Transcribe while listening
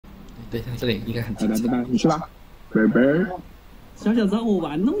对，这里应该很精彩。拜拜，你去吧，拜拜。小小子，我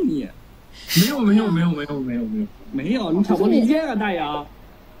玩弄你。没有，没有，你挑拨离间啊，大姚。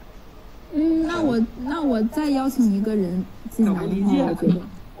那我再邀请一个人进来的话，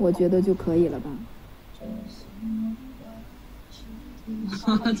我觉得就可以了吧。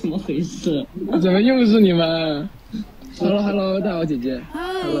怎么回事？怎么又是你们 ？Hello， 大姚姐姐。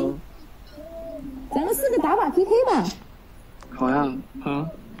Hello。咱们4个打把 PK 吧。好呀，好。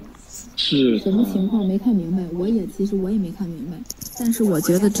是。什么情况没看明白？其实我也没看明白，但是我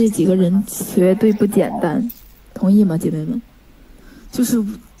觉得这几个人绝对不简单，同意吗，姐妹们？就是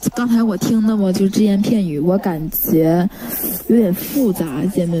刚才我听那么就只言片语，我感觉有点复杂，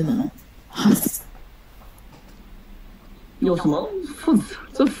姐妹们。有什么复杂？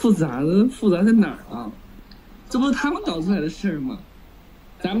这复杂在哪儿啊？这不是他们搞出来的事儿吗？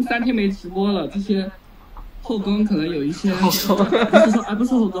咱们3天没直播了，这些后宫可能有一些，不是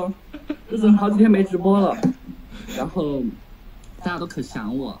后宫，就是好几天没直播了，然后大家都可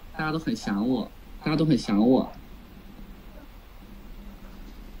想我，大家都很想我。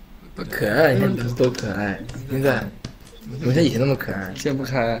不可爱，你看不是多可爱？现在，我像以前那么可爱，现在不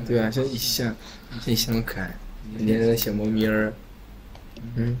可爱。对啊，像以前那么可爱，每天那小猫咪儿，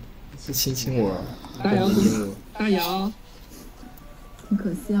亲亲我，大姚，挺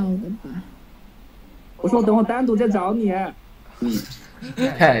可笑的吧？我说等我单独再找你。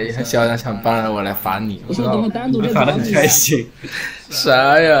嗨，小杨想帮着我来罚你。我说等我单独再找你。罚得很开心。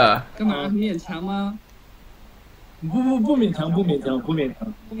啥呀？干嘛？很勉强吗？不勉强。不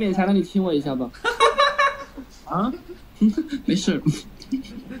勉强，那你亲我一下吧。啊？没事。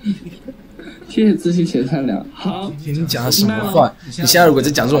谢谢自信，谢谢善良。好。你讲的什么话？你现在如果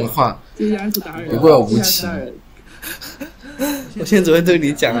再讲这种话，不过无情。我现在只会对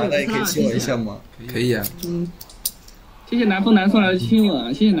你讲啊，那你可以亲我一下吗？可以啊。谢谢南风南送来的亲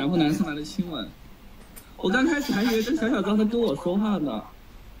吻，我刚开始还以为这小小张在跟我说话呢。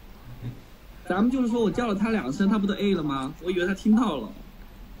咱们就是说我叫了他2声，他不都 A 了吗？我以为他听到了，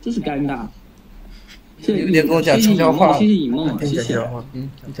真是尴尬。谢谢你跟我讲悄悄话，谢谢尹梦，谢谢。你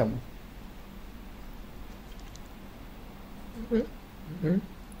讲吧。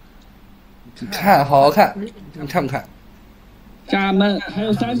你看，好好看，你看不看？家们还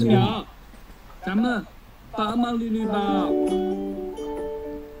有30秒，咱们帮忙绿绿吧，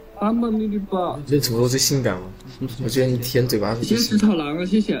帮忙绿绿吧。你觉得主播最性感吗？我觉得你舔嘴巴是最性感。谢谢石头狼啊，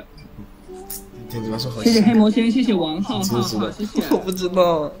谢谢。舔嘴巴是好。谢谢黑魔仙，谢谢王浩，谢谢。我不知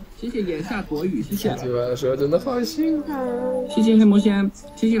道。谢谢炎夏国语，谢谢。舔嘴巴的时候真的好性感。谢谢黑魔仙，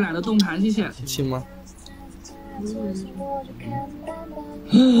谢谢懒得动弹，谢谢。亲吗？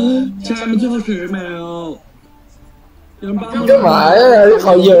家人们最后10秒。你干嘛呀？你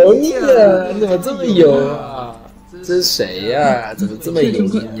好油腻啊！你怎么这么油啊？这是谁呀？怎么这么油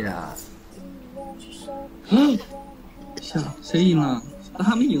腻啊？谁赢了？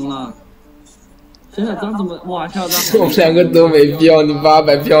他们赢了。小小张怎么？哇，小小张！我们2个都没票，你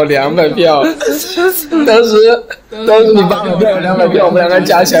800票，200票。当时你800票，200票，我们2个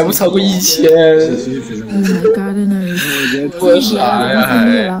加起来不超过1000。我啥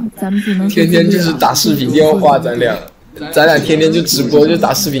呀？天天就是打视频电话，咱俩天天就直播，就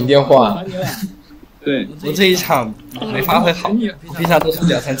打视频电话。对，我这一场没发挥好，我平常都是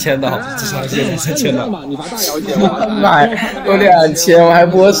2、3千的，这场就2、3千的。妈，我2000，我还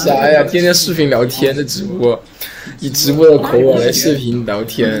播啥呀？天天视频聊天的直播，以直播的口吻来视频聊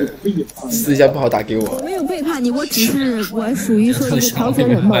天，私下不好打给我。我没有背叛你，我属于说一个调节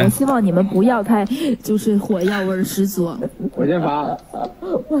人嘛。我希望你们不要太就是火药味十足。我先发。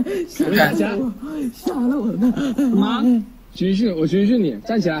杀了我们！什么？我军训你，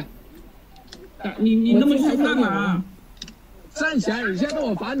站起来。你那么凶干嘛？站起来！你现在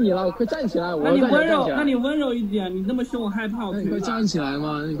我罚你了，快站起来！那你温柔一点，你那么凶我害怕。你快站起来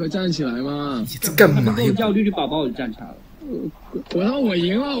嘛！你这干嘛？我叫绿绿宝宝，我就站起来了。我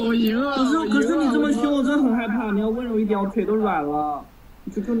赢了！可是你这么凶，我真的很害怕。你要温柔一点，我腿都软了。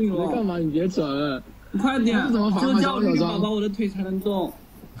求求你了！干嘛？你别整！你快点！就叫绿绿宝宝，我的腿才能动。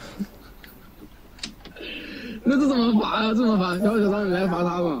那这怎么罚呀？这么罚？小张，你来罚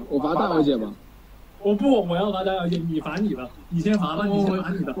他吧，我罚大小姐吧。我要罚大小姐，你罚你的，你先罚吧，你先罚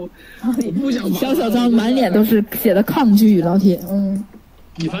你的。我不想罚。小张满脸都是写的抗拒，老铁，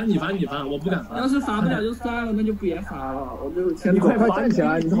你罚，我不敢罚。要是罚不了就算了，那就别罚了，我就先。你快站起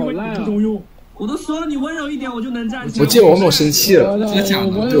来，你好烂啊！我都说了，你温柔一点，我就能站起来。我记得我没有生气了，真的假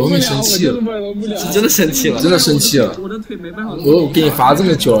的？对，我没生气了，是真的生气了，真的生气了。我的腿没办法。我给你罚这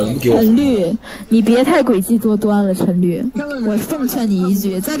么久了，你不给我。陈绿，你别太诡计多端了，陈绿。我奉劝你一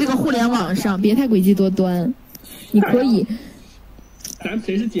句，在这个互联网上别太诡计多端。你可以，咱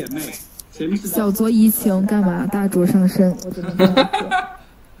谁是姐妹？谁是小酌怡情，干嘛大酌伤身？我只能这样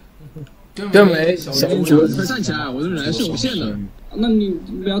说。根没小酌，站起来，我的人是有限的。那你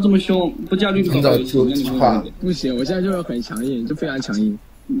不要这么凶，不叫绿狗话不行，我现在就是很强硬，就非常强硬。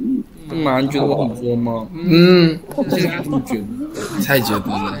干嘛？你觉得我很作吗？这个不觉得，太觉得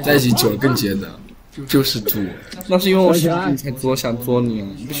了，在一起久了更觉得。就是作，那是因为我喜欢你才作，想作你啊！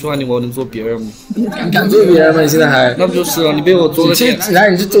你不喜欢你，我能作别人吗？你敢作别人吗？你现在还？那不就是啊！你被我作了，来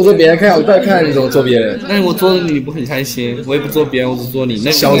你去作别人，看我再看你怎么作别人。但是我作了你，你不很开心？我也不作别人，我只作你。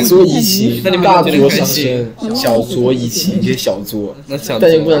那小作怡情，那你大作伤身，小作怡情，你可以小作，那小，但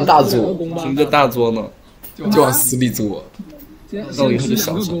你不能大作。什么叫大作呢？就往死里作。那我以后就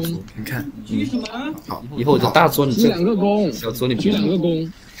小作，你看，好，以后我就大作你这2个弓，小作你举2个弓。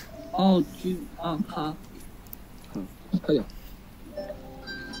哦，好，快点，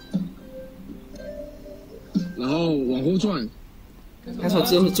然后往后转。他说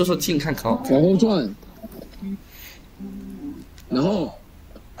这时候近看考，往后转，然后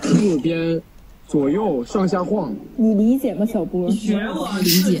右边左右上下晃。你理解吗，小波？学我，理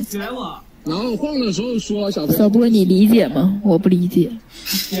解。学我。然后晃的时候说小波，你理解吗？我不理解。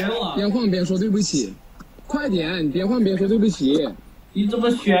学我。边晃边说对不起，快点，边晃边说对不起。你怎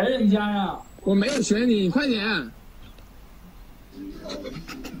么学人家呀？我没有学你，快点！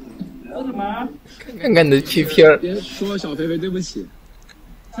说什么？看看你的 PPR。别说小肥肥对不起。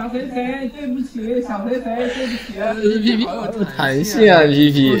小肥肥对不起，小肥肥对不起。PP 好有弹性啊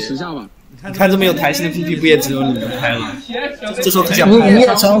 ，PP。10下吧。你看这么有弹性的 PP，不也只有你能拍了？这时候可想拍。你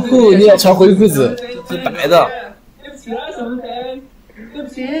也穿裤，你也穿灰裤子，是白的。对不起啊，小肥肥。对不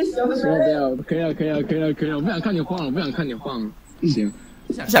起，小肥肥。可以了，我不想看你晃了，行，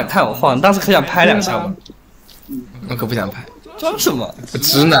不想看我晃，当时可想拍2下吗？我可不想拍，装什么？我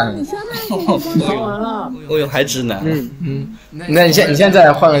直男。玩完了。我有还直男。那你现在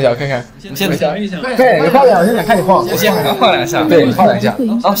再晃一下看看。你现在对，你晃2下，我想看你晃。我现在还要晃2下。对，你晃2下。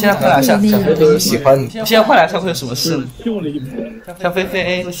哦，现在晃2下。小飞飞喜欢你。现在晃2下会有什么事？用了一波。小飞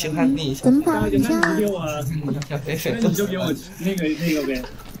飞，我喜欢你。怎么跑一下？小飞飞，你就给我那个呗。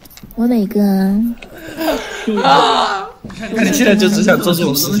我哪个啊？看你现在就只想做这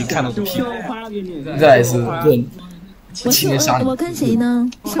种事情，看了不屁。再一次问，我看谁呢？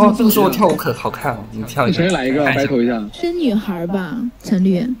哦，这个时候我跳舞可好看了，你跳一下。谁来一个？白头一下。是女孩吧，陈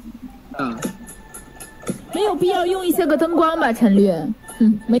绿。没有必要用一些个灯光吧，陈绿。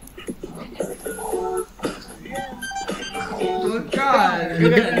没。我干！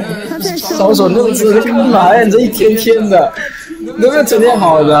搔首弄姿干嘛呀？你这一天天的，能不能整点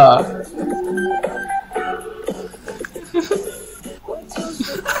好的？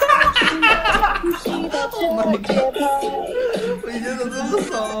我以前怎么这么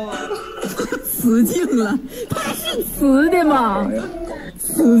骚啊？雌竞了，他是雌的吗？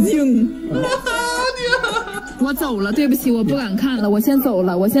雌竞。我走了，对不起，我不敢看了，我先走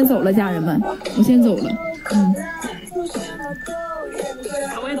了，家人们，我先走了。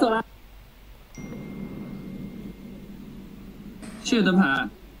我也走了。谢谢灯牌。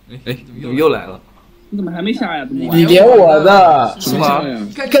哎，怎么又来了？你怎么还没下呀？你连我的是吗？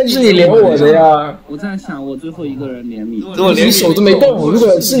看是你连我的呀。我在想，我最后一个人连你，你手都没动。如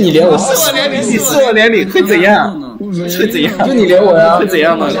果是你连我，是我连你，是我连你，会怎样？会怎样？就你连我呀？会怎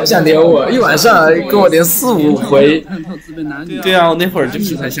样呢？想连我，一晚上跟我连4、5回。对啊，我那会儿就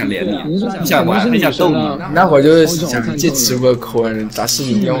是很想连你，想玩，很想逗你。那会儿就是想借直播扣人，打视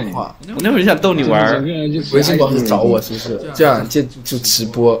频电话。我那会儿想逗你玩，微信宝是找我，是不是？这样借就直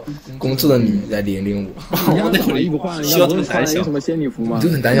播，工作的你来连我。我那会儿需要这么胆小，什么仙女服吗？就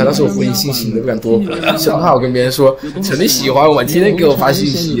很胆小，但是我回你信息都不敢多回，生怕我跟别人说陈丽喜欢我，天天给我发信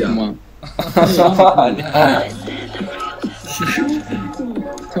息啊。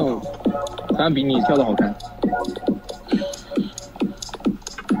跳，当然比你跳的好看。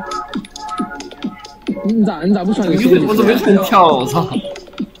你咋不穿个仙女服？我怎么没跳了？我操！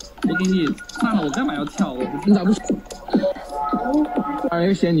我给你算了，我干嘛要跳？你咋不穿一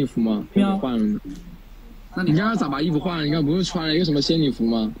个仙女服吗？换了呢。那你刚刚咋把衣服换了？你刚不是穿了一个什么仙女服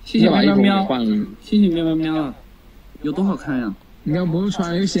吗？谢谢喵喵，换了。谢谢喵喵，有多好看呀？你刚不是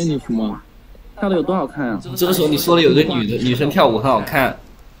穿了一个仙女服吗？跳的有多好看呀？这个时候你说的有个女生跳舞很好看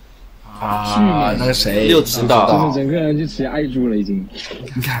啊，那个谁又知道，整个人就直接爱住了已经。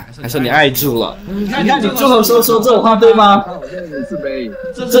你看，还说你爱住了，你看你这种说这种话对吗？自卑，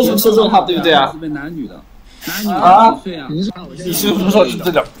这种说这种话对不对啊？自卑男女的。男女啊？你是不是说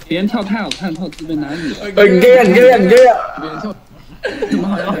这种？别人跳太好看，跳自卑男女的。你这样，别人跳，怎么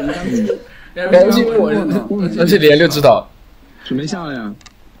好像很干净？别是因为我，而且连就知道。准备下了呀？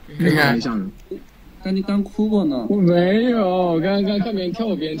看看，但你刚哭过呢。我没有，刚刚看别人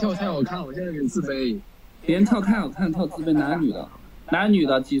跳，别人跳太好看，我现在有点自卑。别人跳太好看，跳自卑，男的女的？男的女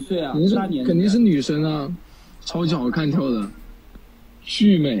的几岁啊？大年肯定是女生啊，超级好看跳的，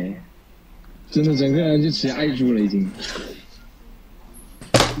巨美，真的整个人就直接爱住了已经。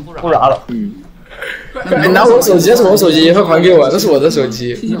不啥了。你拿我手机，那是我手机，一会还给我，那是我的手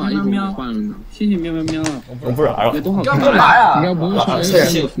机。谢谢喵喵，谢谢喵喵喵了。我不啥了。有多好看？干嘛呀？应该不是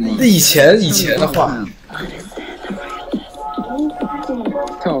那以前的话，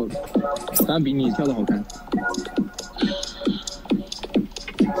跳，当然比你跳的好看。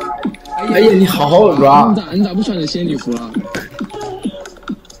哎呀，你好好玩！你咋不穿着仙女服了？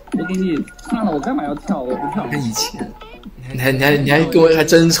我给你算了，我干嘛要跳？我不跳。跟以前。你还跟我还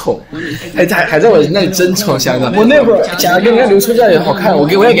争宠，还在我那里争宠想着。我那会儿想跟人家刘春这样也好看，我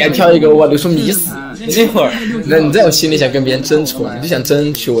也给他挑一个，我刘春迷死。那会儿，那你在我心里想跟别人争宠，你就想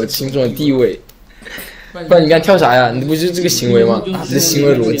争取我心中的地位。不然你刚跳啥呀？你不就是这个行为吗？你的行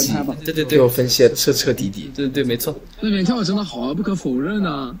为逻辑，对，我分析的彻底。对，没错。那边跳的真的好啊，不可否认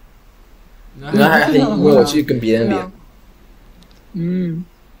啊。然后还因为我去跟别人连，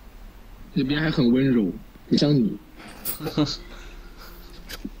那边还很温柔，不像你。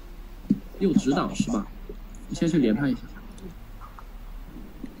又指导是吧？你先去连他一下。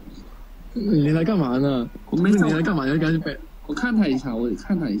你连他干嘛呢？我没连他干嘛？要赶紧背。我看他一下，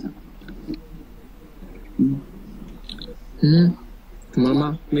怎么了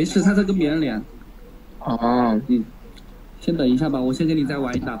吗？没事，他在跟别人连。先等一下吧，我先跟你再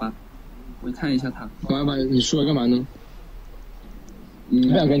玩一打吧。我看一下他。玩吧，你输了干嘛呢？不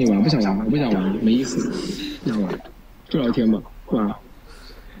想跟你玩，不想玩，没意思，不想玩。就聊天吧，不玩了。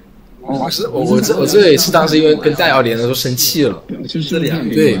我这一次当时因为跟大姚连的时候生气了，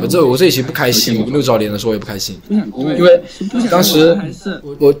对我这一期不开心，我跟六招连的时候也不开心，因为当时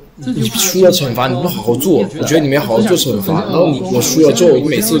你输了惩罚你不好好做，我觉得你没好好做惩罚，然后我输了之后，我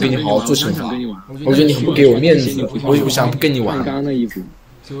每次都给你好好做惩罚，我觉得你很不给我面子，我也不想跟你玩，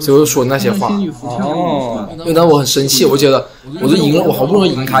所以我就说那些话。因为当时我很生气，我觉得我都赢了，我好不容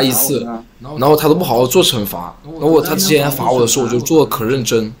易赢他一次，然后他都不好好做惩罚，然后他之前罚我的时候，我就做的可认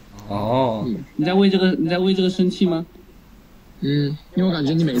真。你在为这个生气吗？因为我感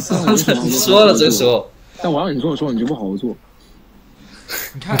觉你每次你说了这个时候，但我让你做的时候，你就不好好做。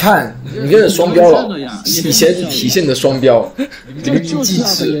你看，你这是双标了，体现你的双标，这个机制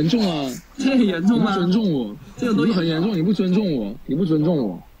很严重啊，这很严重吗？不尊重我，这个东西很严重，你不尊重我。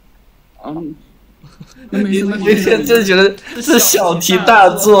你真的觉得是小题大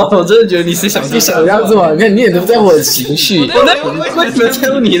做，我真的觉得你是小题大做。你看你也都不在乎我的情绪，我只能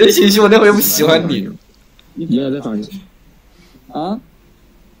在乎你的情绪，我那会又不喜欢你。你也在罚你啊？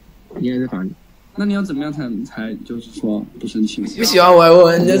你也在罚你。那你要怎么样才就是说不生气？不喜欢我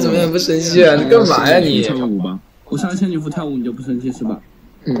问人家怎么样不生气啊？你干嘛呀你？跳个舞吧。我上仙女服跳舞你就不生气是吧？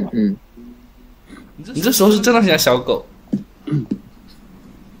你这时候是真的很像小狗。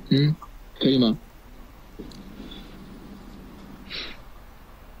可以吗？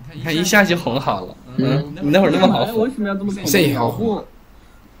你看一下就哄好了，你那会儿那么好哄，为什么要这么这也好哄。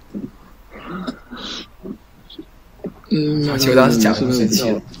我当时假装生气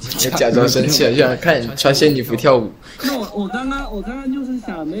了，假装生气了，就想看你穿仙女服跳舞。那我刚刚就是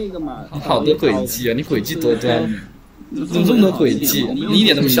想那个嘛。好多诡计啊！你诡计多端，怎么这么多诡计？你一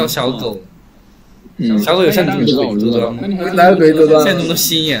点都不像小狗。小狗有像你鬼多端吗？哪有鬼多端？现在那么多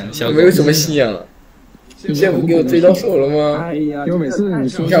心眼，小狗没有什么心眼了。你现在不给我追到手了吗？哎呀，因为每次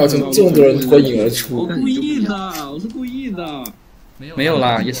你看我从这么多人脱颖而出。我故意的，我是故意的。没有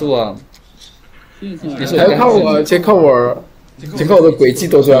啦，也是我。还靠我，先靠我的诡计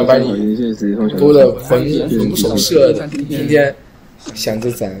多端，把你勾的魂不守舍的，天天想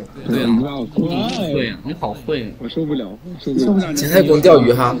着咱。对啊，你好会啊，你好会。我受不了。前太公钓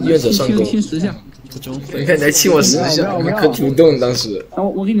鱼哈，愿者上钩。你看你还亲我10下，你可主动当时。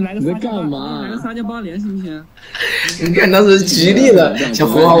我给你来个撒娇包，来个撒娇包连行不行？你看当时举例了，想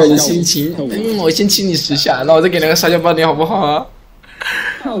哄好我的心情。我先亲你10下，那我再给你个撒娇包，你好不好啊？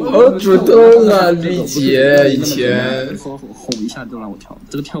好主动啊，丽姐以前。说哄一下就让我跳，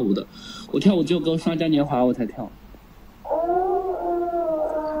这个跳舞的，我跳舞只有跟刷嘉年华我才跳。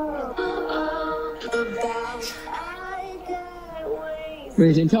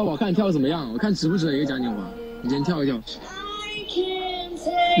你先跳吧，我看你跳的怎么样，我看值不值一个嘉年华。你先跳一跳。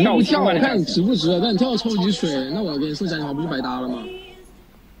你不跳，我看你值不值。但你跳的超级水，那我给你送嘉年华不就白搭了吗？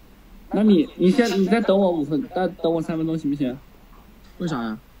那你再等我5分，再等我3分钟行不行？为啥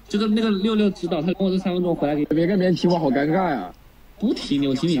呀？那个66指导，他跟我这3分钟回来给。别跟别人提我，好尴尬呀！不提你，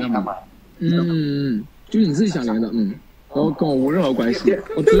我提你干嘛？就是你自己想连的，跟我无任何关系。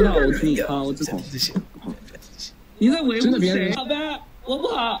我知道，我知道，我知道。你在维护谁？好吧，我不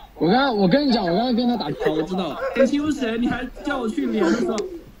好。我跟你讲，我刚刚跟他打。好，我知道了。谁欺负谁？你还叫我去连的时候，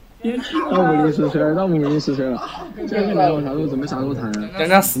别欺负我。到武林实锤了，到武林实锤了。这个男我啥时候准备啥时候谈啊？刚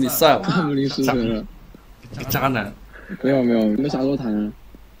刚死你算了。到武林实锤了。渣男。没有，准备啥时候谈啊？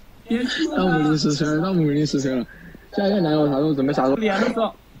别欺负我。到武林实锤了，到武林实锤了。下一个男友啥时候准备啥时候？连的时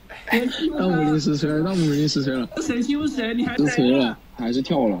候。到武林实锤了，到武林实锤了。谁欺负谁？你还实锤了，还是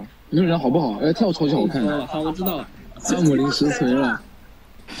跳了？你说人好不好？跳超级好看。好，我知道了。到武林实锤了，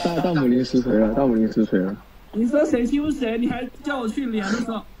到武林实锤了，到武林实锤了。你说谁欺负谁？你还叫我去连的时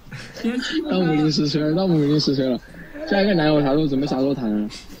候，别欺负我。到武林实锤了，到武林实锤了。下一个男友啥时候准备啥时候谈啊？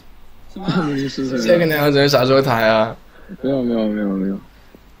到武林实锤了。下一个男友准备啥时候谈啊？没有。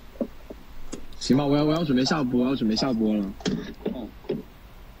行吧，我要准备下播，要准备下播了。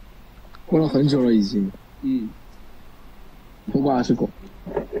播了很久了已经。播吧是狗。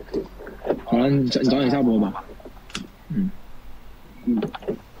好了，你早点下播吧。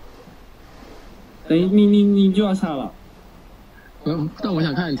等你就要下了。但我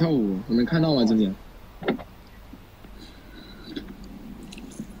想看你跳舞，我能看到吗？今天？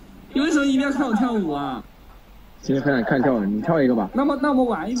你为什么一定要看我跳舞啊？今天很想看跳舞，你跳一个吧。那我们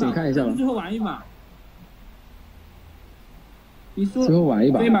玩一把。你看一下吧。最后玩一把。你说。最后玩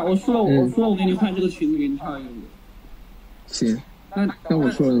一把。对吧？我输了，我给你换这个裙子，给你跳一个舞。行。那我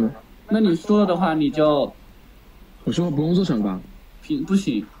输了呢？那你输了的话，你就。我说不用做惩罚。不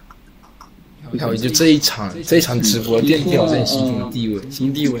行。你看，我就这一场直播奠定了我心中的地位，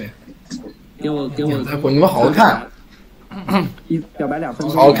新地位。给我。你们好好看。表白2分钟。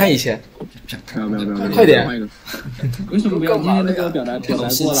好好看一些。没有，快点。为什么不要今天那个表白过了？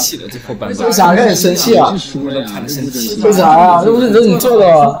为啥让你生气啊？为啥啊？这不是你做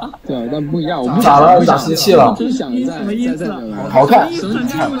的。对，但不一样。我咋了？你咋生气了？真想什么意思？好看。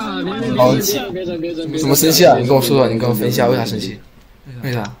好气。怎么生气啊？你跟我说说，你跟我分析下为啥生气？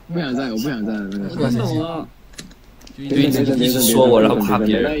为啥？我不想在那个。我懂了。就一直说我，然后夸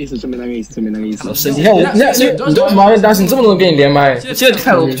别人。真没那个意思。你看你都妈的，当时你这么多人给你连麦，我现在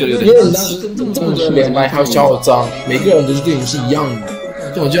看了我觉得有点。因为你当时这么多人连麦，还有小好脏，每个人都是对你是一样的，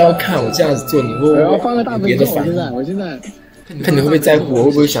这我就要看我这样子做你会不会别的反应。我现在看你会不会在乎我，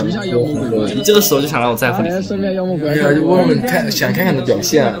会不会想我？你这个时候就想让我在乎你。对啊，就问问想看看你的表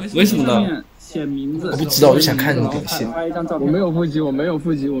现。为什么呢？写名字，我不知道，我就想看你的表现。我没有腹肌。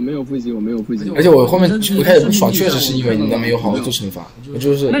而且我后面我开始不爽，确实是因为你们没有好好做惩罚，我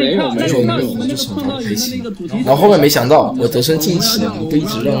就是没有好好做惩罚开心。然后后面没想到我得寸进尺，我不一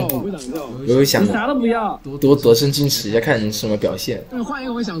直让步。我有想啥都不要，多得寸进尺一下，看你什么表现。换一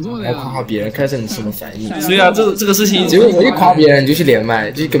个我想做的然后夸别人，看看你什么反应。所以啊，这个事情，结果我一夸别人，你就去连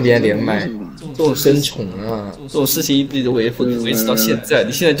麦，就跟别人连麦。这种生宠啊，这种事情一直维持到现在。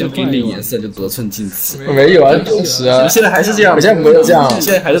你现在就给点颜色，就得寸进尺。没有啊，就是啊。现在还是这样，我现在没有这样，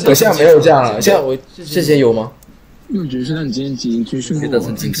现在还是我现在没有这样了。现在我之前有吗？又觉得是让你今天基因去训练得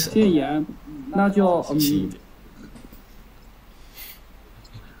寸进尺。戒严，那就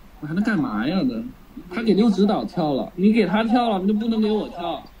我还能干嘛呀的？他给六指导跳了，你给他跳了，你就不能给我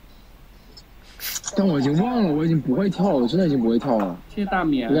跳。但我已经忘了，我已经不会跳了，我真的已经不会跳了。谢谢大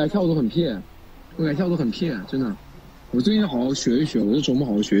棉。我感觉跳都很骗，真的。我最近好好学一学，我这周末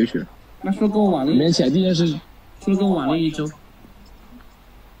好好学一学。那说跟我晚了。每天起来第一件事，说跟我晚了1周。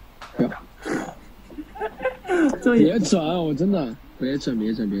不要。别整，我真的别整。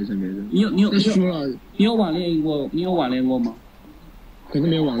你有输了？你有网恋过吗？肯定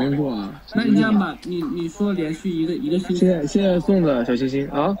没有网恋过啊。那你这样吧，你说连续一个星期。现在送的小星星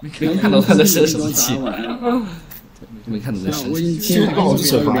啊，没看到他在生什么气，没看到在生气。我已经刚好是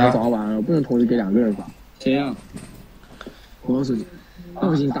手发早完了，不能同时给2个人发。谁呀？我告诉你，那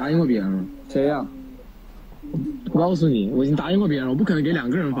我已经答应过别人了。谁呀？我告诉你，我已经答应过别人了，我不可能给2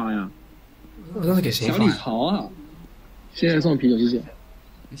个人发呀。那是给谁发？小李潮啊！现在送啤酒，谢谢。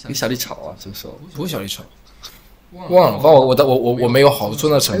给小李潮啊，这个时候不会小李潮。忘了，我没有好做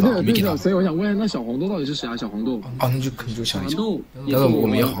那惩罚，没给他。所以我想问，那小黄豆到底是谁啊？小黄豆啊，那就可能就小李潮。但是我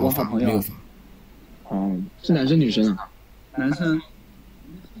没有好好发，没有发。哦，是男生女生啊？男生。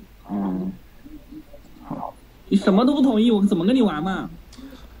哦。好。你什么都不同意，我怎么跟你玩嘛？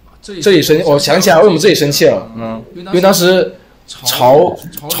这里生，我想起来为什么这里生气了。因为当时潮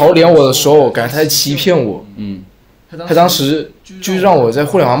连我的时候，感觉他在欺骗我。他当时就让我在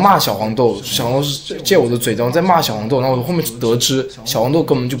互联网骂小黄豆，小黄豆是借我的嘴，然后再骂小黄豆，然后我后面得知小黄豆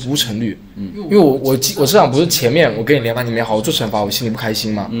根本就不成绿，因为我这场不是前面我跟你连麦，你没好好做惩罚，我心里不开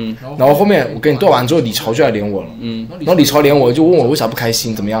心嘛，然后后面我跟你斗完之后，李潮就来连我了，然后李潮连我就问我为啥不开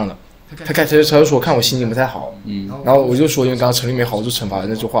心，怎么样的，他就说看我心情不太好，然后我就说因为刚刚陈绿没好，我就惩罚了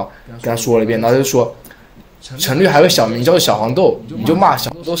那句话跟他说了一遍，然后他就说陈绿还有小名叫小黄豆，你就骂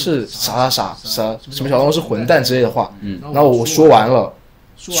小黄豆是啥什么小黄豆是混蛋之类的话，然后我说完了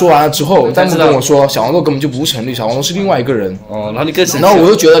之后，弹幕跟我说小黄豆根本就不是陈绿，小黄豆是另外一个人。然后你更然后我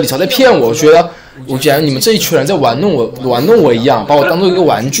就觉得李超在骗我，我觉得觉得你们这一群人在玩弄我一样，把我当做一个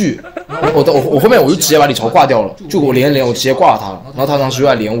玩具。我后面我就直接把李超挂掉了，就我连我直接挂了他了，然后他当时又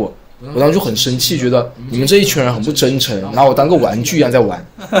来连我。我当时就很生气，觉得你们这一群人很不真诚，拿我当个玩具一样在玩，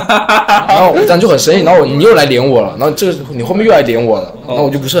然后我当时就很生气，然后你又来连我了，然后你后面又来连我了，然后我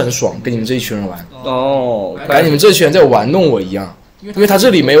就不是很爽，跟你们这一群人玩，感觉你们这群人在玩弄我一样，因为他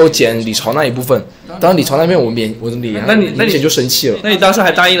这里没有剪李超那一部分，当然李超那边我脸，那你就生气了，那你当时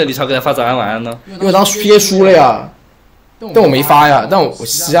还答应了李超给他发早安晚安呢？因为当时 PK 输了呀，但我没发呀，但我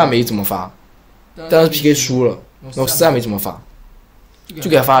私下没怎么发，但是 PK 输了，然后私下没怎么发。就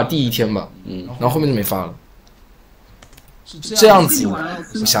给他发了第一天吧，然后后面就没发了。这样子，我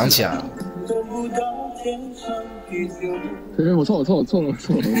想起来了。我错了。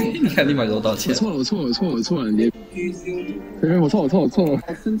你看，立马给我道歉。我错了，你。我错了。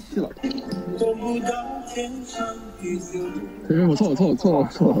太生气了。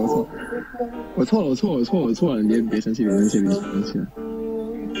我错了，你别生气。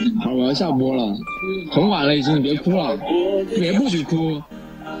好，我要下播了，很晚了已经，你别哭了，别不许哭，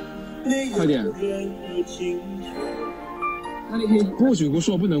快点。那你可以不许哭，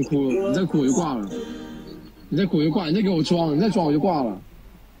说不能哭，你再哭我就挂了，你再给我装，你再装我就挂了，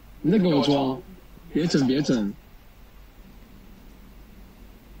你再给我装，别整。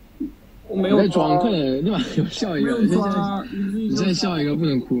我没有再装，快点，立马给我笑一个，你再笑一个，不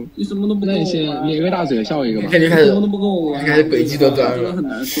能哭。你什么都不跟我玩。那你先咧个大嘴笑一个吧。你开始什么都不跟我玩。你开始诡计多端了。真的很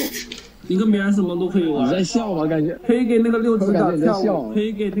难受。你跟别人什么都可以玩。你在笑吗？感觉。可以给那个六指导跳舞，可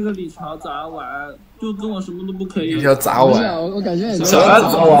以给那个李朝早安晚安，就跟我什么都不可以。你要砸我？我感觉你早安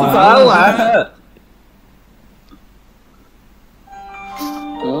晚安。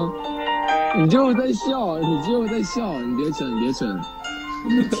你就在笑，你别整。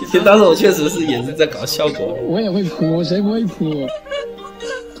当时我确实是也是在搞效果。我也会哭，谁不会哭？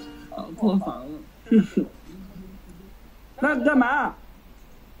破防了。那你干嘛？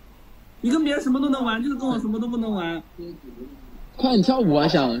你跟别人什么都能玩，就是跟我什么都不能玩。快点跳舞啊！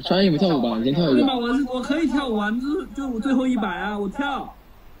想穿衣服跳舞吧，你先跳一个。对吧？我可以跳舞啊，就最后一把啊，我跳。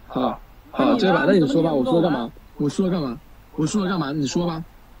好，最后一把，那你说吧，我说干嘛？你说吧。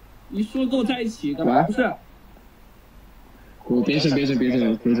你说跟我在一起干嘛？不是。我别整，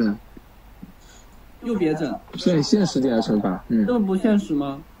又别整，现实点的惩罚，这不现实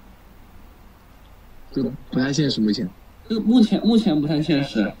吗？这不太现实，目前。这个目前不太现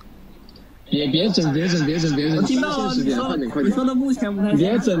实。别整，我听到了，你说的目前不太现实。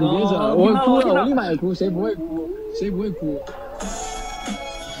别整，我哭了，我立马也哭，谁不会哭？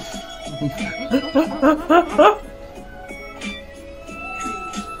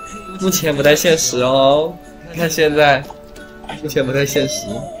目前不太现实哦，你看现在。目前不太现实。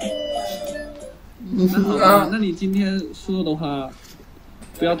那好吧，那你今天说的话，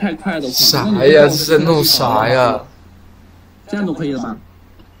不要太快的话。啥呀？这是在弄啥呀？这样都可以了吧？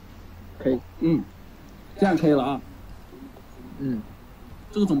可以。这样可以了啊。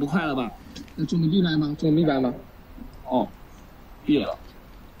这个总不快了吧？那中明白吗？哦，闭了。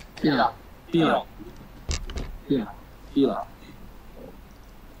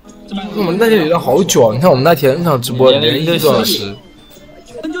我们那天聊好久啊！你看我们那场直播连1个多小时。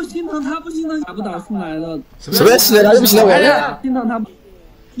你们就心疼他不心疼打不打出来的？什么事？他就不心疼我呀？心疼他，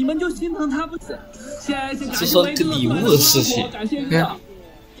你们就心疼他不？是说这礼物的事情。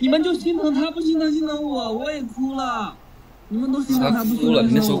你们就心疼他不心疼我，我也哭了。你们都心疼他不心疼我。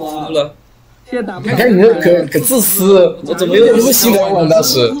你那时候哭了。看看你这可自私，我怎么又不心疼我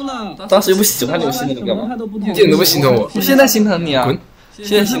当时又不喜欢你，我心疼你干嘛？一点都不心疼我。我现在心疼你啊！滚！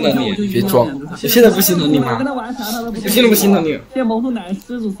现在心疼你，别装！我现在不心疼你吗？我现在不心疼你。谢魔术奶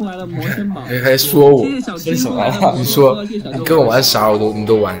狮子送来的魔仙宝。还说我？说什么？你说你跟我玩啥你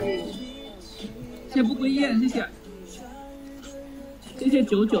都玩。谢谢不归雁，谢谢。谢谢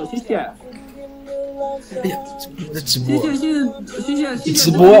99，谢谢。哎呀，这直播。谢谢直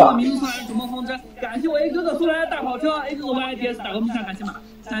播啊！名传什么风筝？感谢我 A 哥哥送来的大跑车 ，A 哥哥 YDS 打个名下，感谢码，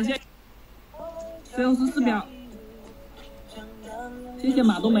感谢。最后14秒。谢谢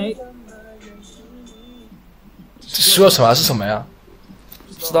马冬梅。说什么是什么呀？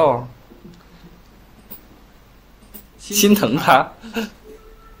不知道啊。心疼他。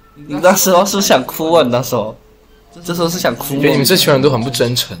你那时候是不是想哭啊？你那时候，这时候是想哭吗？觉得你们这群人都很不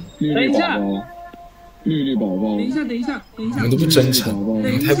真诚。等一下，绿绿宝宝。等一下，你们都不真诚，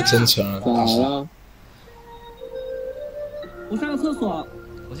你们太不真诚了。咋了？我上个厕所。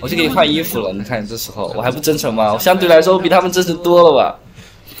我去给你换衣服了，你看这时候我还不真诚吗？我相对来说比他们真诚多了吧？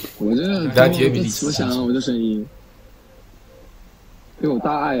我这感觉比你多响啊！我的声音，给我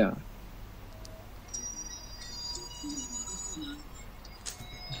大爱呀！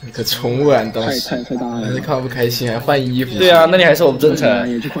你可宠我啊！你当时太大爱了，你看我不开心还换衣服？对啊，那你还说我不真诚？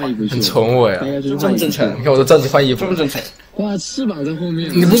很宠我呀！这么真诚？你看我都着急换衣服，这么真诚？哇，翅膀在后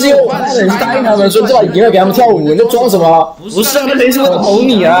面。你不是有答应他们说这把赢了给他们跳舞，你在装什么？不是啊，那谁是为了哄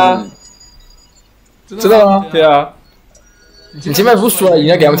你啊？知道吗？对啊。你前面不是说了赢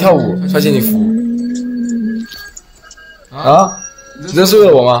了给他们跳舞，刷新你服啊？你这是为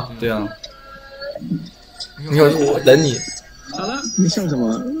了我吗？对啊。你看我等你。好了，你笑什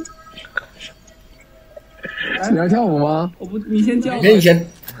么？你要跳舞吗？我不，你先叫。你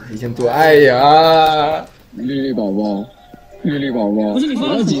先多爱呀！绿绿宝宝，绿绿宝宝。不是你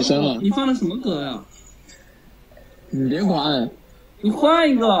放了几声了？你放的什么歌呀？你别管。你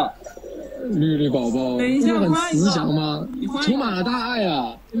换一个。绿绿宝宝，等一下，很慈祥吗？充满了大爱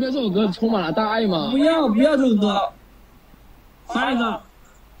啊！你不要这首歌充满了大爱吗？不要这首歌，换一个。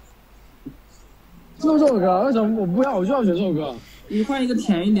这首歌为什么我不要？我就要选这首歌。你换一个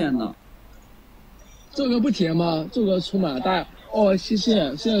甜一点的。这首歌不甜吗？这首歌充满了大爱。哦，谢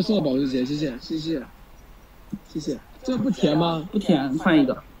谢送的保时捷，谢谢。这个不甜吗？不甜，换一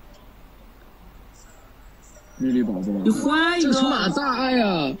个。绿绿宝宝，你换一个。这个充满了大爱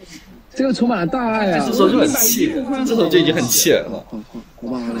啊！这个充满了大爱啊！这时候就很气，这时候就已经很气人了。好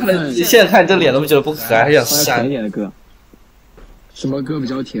吧，你现在看你这脸都不觉得不可爱，还想删。甜一点的歌。什么歌比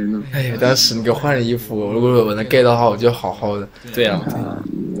较甜呢？哎呀，当时你给我换了衣服，如果我能 get 到的话，我就好好的。对呀。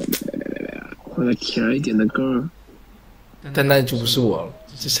换个甜一点的歌。但那就不是我了，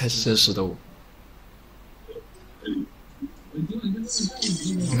这才是真实的我。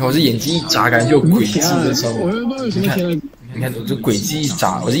你看我这眼睛一眨，感觉就有轨迹在上面。你看我这轨迹一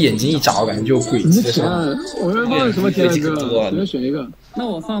眨，我这眼睛一眨，我感觉就有轨迹在上面。我要放什么甜的歌？随便选一个。那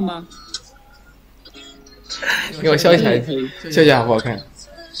我放吧。给我笑起来，笑起来好不好看？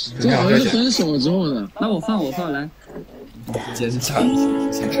这好像是分手之后的。那我放来。奸诈，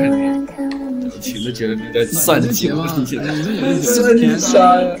先看你，我听都觉得你在算计我，算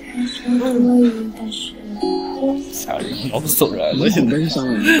啥呀？吓人，毛悚然了，现在。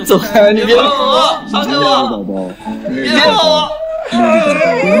走开，你别碰我，放开我！别碰我！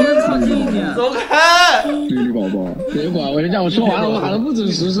靠近一点。走开！绿绿宝宝，别管，我跟你讲，我说完了，我喊了不止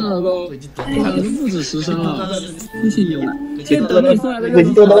10声了都，我喊了不止10声了。谢谢你了，谢谢等你送来的热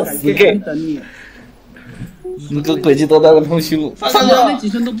气球，感谢等你。你个轨迹都在了通讯录。那几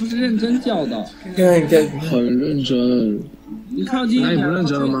声都不是认真叫的。很认真。你靠近一点，那你不认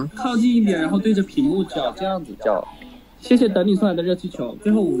真了吗？靠近一点，然后对着屏幕叫，这样子叫。谢谢等你送来的热气球，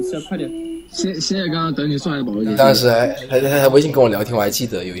最后5次，快点。谢谢刚刚等你送来的保时捷。当时还微信跟我聊天，我还记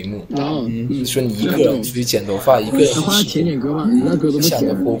得有一幕。然后说你一个人出去剪头发，一个人吃。甜点歌吗？你那歌都不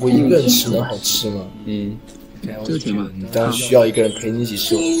甜。火锅一个人吃能好吃吗？这个甜吗？你当然需要一个人陪你一起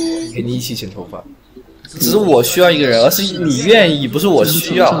吃，陪你一起剪头发。只是我需要一个人，而是你愿意，不是我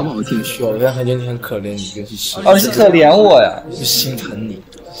需要。需要，我感觉你很可怜，你一个人去吃。哦，你是可怜我呀？是心疼你，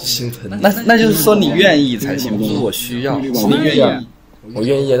心疼你。那就是说你愿意才行，不是我需要。你愿意，我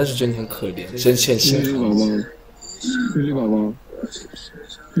愿意啊，但是觉得你很可怜，真欠心疼。绿绿宝宝，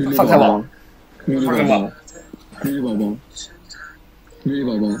放开我！绿绿宝宝，绿绿宝宝，绿绿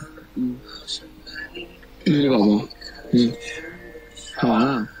宝宝，绿绿宝宝，好完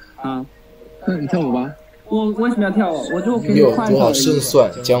了啊？那你跳舞吧。我为什么要跳舞？我就给你有多少胜算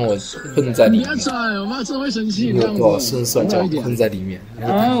将我困在里面？你别拽，我妈真会生气。你有多少胜算将我困在里面？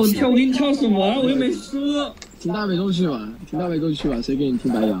啊！我给你跳什么？我又没输。听大悲咒去吧，谁给你听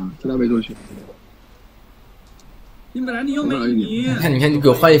白羊？听大悲咒去。你本来你又没你看，你给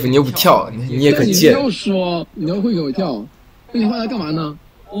我换衣服，你又不跳，你也可贱。你不要说，你又会给我跳，那你换它干嘛呢？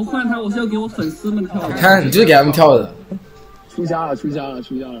我换它，我是要给我粉丝们跳的。看，你就是给他们跳的。出家了。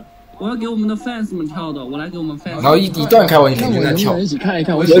我要给我们的 fans 们跳的，我来给我们 fans。然后一段开完，你肯定在跳。一起看一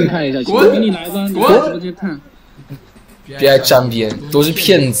看，我想看一下。我给你来吧，你来直播间看。别来沾边，都是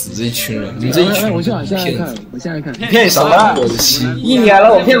骗子这一群人，你们这一群我现在看。骗什么？我的心。1年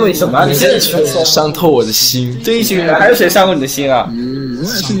了，我骗过你什么？你这一群人伤透我的心。这一群人，还有谁伤过你的心啊？我也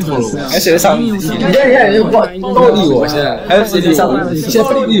是你粉丝啊。还有谁伤你的心？你看，人家暴力我，现在还有谁伤你的心？现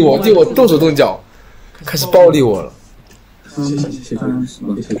在暴力我，对我动手动脚，开始暴力我了。好，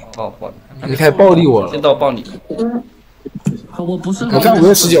你开始暴力我了。先到暴力。好，我不是。我看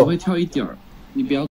569。会跳一点儿，你不要。